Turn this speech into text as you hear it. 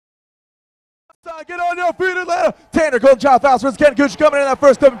Get on your feet, Atlanta. Tanner Goldchild Foust versus Ken Gushi coming in that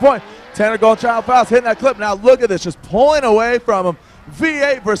first clipping point. Tanner Goldchild Foust hitting that clip. Now look at this, just pulling away from him.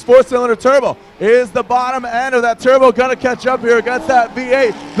 V8 versus 4-cylinder turbo. Is the bottom end of that turbo going to catch up here against that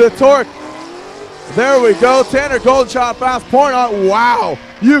V8? The torque. There we go. Tanner Goldchild Foust pouring on. Wow.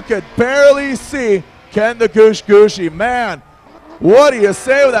 You could barely see Ken the Gushi. Man, what do you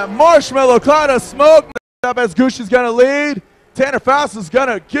say with that marshmallow cloud of smoke? Up as Gushi's going to lead. Tanner Foust is going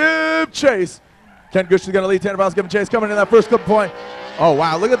to give chase. Ken Gushi is going to lead. Tanner Foust giving chase, coming in that first clip point. Oh,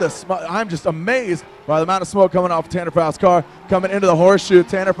 wow, look at this. I'm just amazed by the amount of smoke coming off Tanner Foust's car, coming into the horseshoe.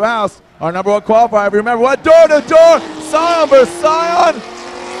 Tanner Foust, our #1 qualifier. Remember what? Door to door, Scion versus Scion.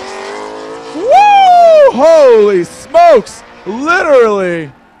 Woo! Holy smokes.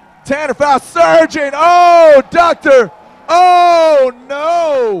 Literally. Tanner Foust surging. Oh, doctor. Oh,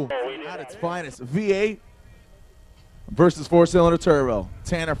 no. At its finest. V8 versus 4-cylinder turbo.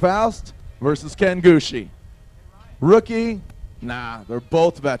 Tanner Foust versus Ken Gushi. Rookie, nah, they're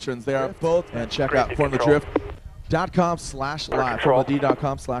both veterans. They are both. And check out formula+d.com/live.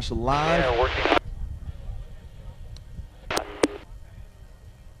 formula+d.com/live.